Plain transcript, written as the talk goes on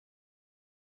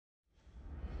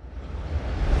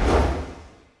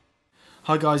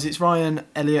Hi guys, it's Ryan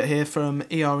Elliott here from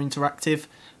ERInteractive,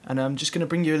 and I'm just going to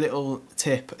bring you a little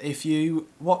tip. If you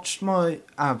watched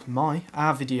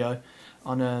our video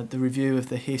on the review of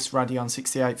the HIS Radeon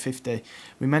 6850,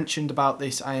 we mentioned about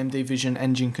this AMD Vision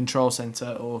Engine Control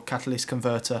Center or Catalyst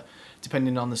Converter,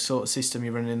 depending on the sort of system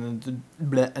you're running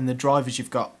and the drivers you've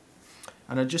got.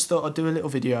 And I just thought I'd do a little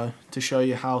video to show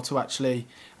you how to actually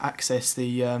access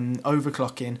the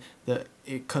overclocking that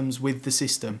it comes with the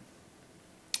system.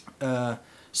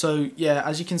 So yeah,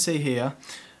 as you can see here,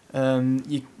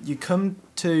 you come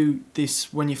to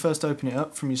this when you first open it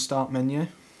up from your start menu,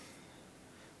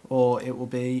 or it will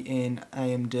be in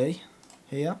AMD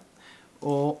here,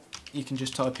 or you can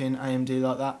just type in AMD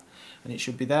like that and it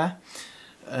should be there,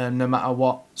 no matter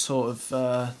what sort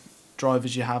of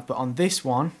drivers you have. But on this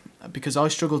one, because I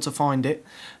struggle to find it,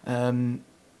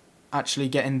 actually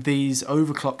getting these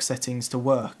overclock settings to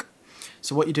work.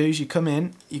 So what you do is you come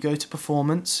in, you go to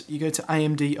Performance, you go to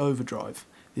AMD Overdrive.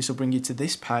 This will bring you to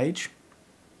this page,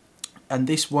 and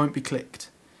this won't be clicked.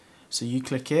 So you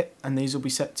click it, and these will be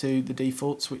set to the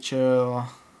defaults, which are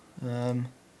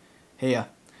here.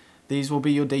 These will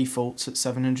be your defaults at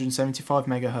 775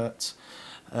 MHz,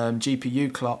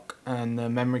 GPU clock, and the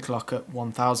memory clock at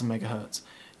 1000 MHz.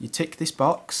 You tick this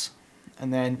box,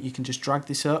 and then you can just drag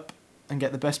this up and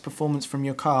get the best performance from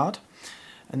your card.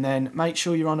 And then make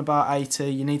sure you're on about 80.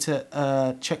 You need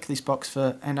to check this box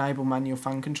for enable manual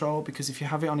fan control, because if you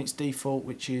have it on its default,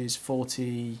 which is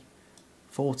 40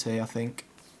 I think,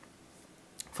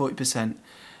 40%,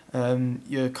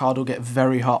 your card will get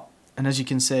very hot. And as you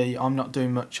can see, I'm not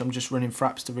doing much. I'm just running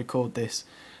fraps to record this,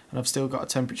 and I've still got a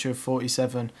temperature of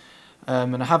 47.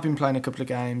 And I have been playing a couple of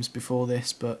games before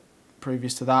this, but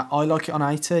previous to that, I like it on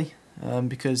 80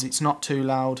 because it's not too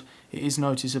loud. It is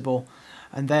noticeable.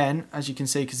 And then, as you can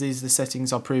see, because these are the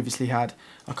settings I previously had,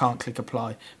 I can't click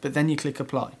apply. But then you click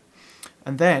apply.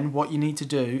 And then what you need to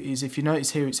do is, if you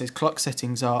notice here it says clock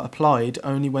settings are applied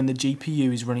only when the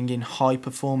GPU is running in high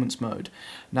performance mode.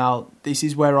 Now, this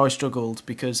is where I struggled,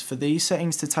 because for these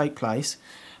settings to take place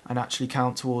and actually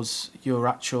count towards your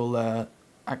actual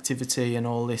activity and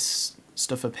all this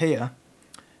stuff up here,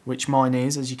 which mine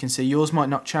is, as you can see, yours might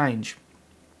not change.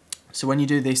 So when you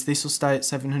do this, this will stay at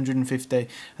 750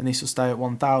 and this will stay at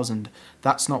 1000.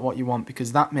 That's not what you want,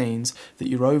 because that means that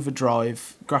your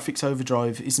overdrive, graphics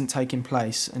overdrive, isn't taking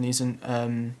place and isn't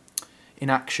in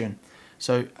action.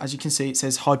 So as you can see, it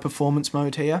says high performance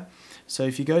mode here. So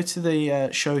if you go to the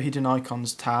show hidden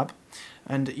icons tab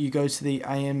and you go to the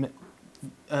AM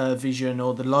Vision,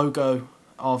 or the logo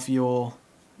of your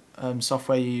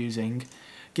software you're using,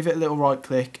 give it a little right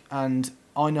click, and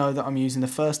I know that I'm using the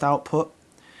first output.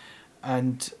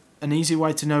 And an easy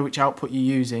way to know which output you're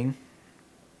using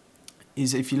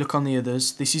is if you look on the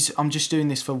others. I'm just doing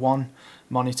this for one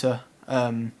monitor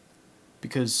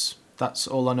because that's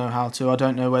all I know how to. I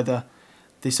don't know whether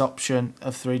this option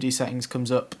of 3D settings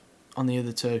comes up on the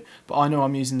other two, but I know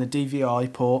I'm using the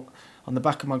DVI port on the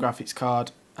back of my graphics card,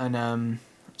 and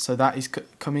so that is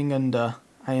coming under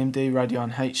AMD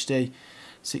Radeon HD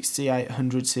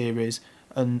 6800 series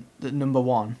and the number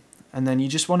 1. And then you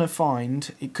just want to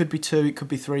find, it could be 2, it could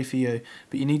be 3 for you,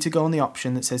 but you need to go on the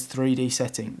option that says 3D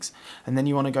settings, and then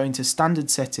you want to go into standard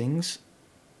settings,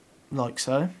 like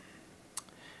so,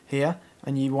 here,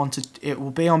 and you want to, it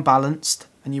will be on balanced,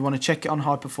 and you want to check it on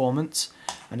high performance,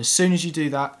 and as soon as you do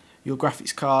that, your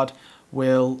graphics card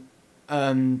will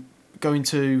go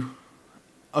into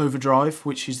overdrive,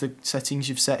 which is the settings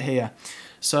you've set here.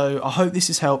 So I hope this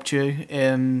has helped you.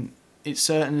 It's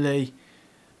certainly...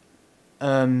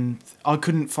 I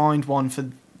couldn't find one for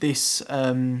this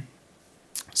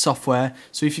software,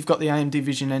 so if you've got the AMD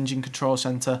Vision Engine Control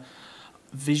Center,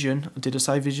 did I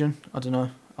say Vision? I don't know,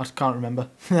 I can't remember.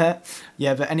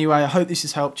 Yeah, but anyway, I hope this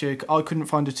has helped you. I couldn't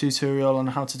find a tutorial on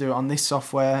how to do it on this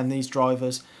software and these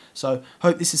drivers, so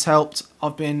hope this has helped.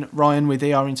 I've been Ryan with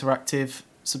ERInteractive.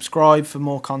 Subscribe for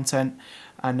more content,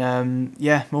 and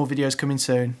yeah, more videos coming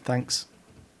soon. Thanks.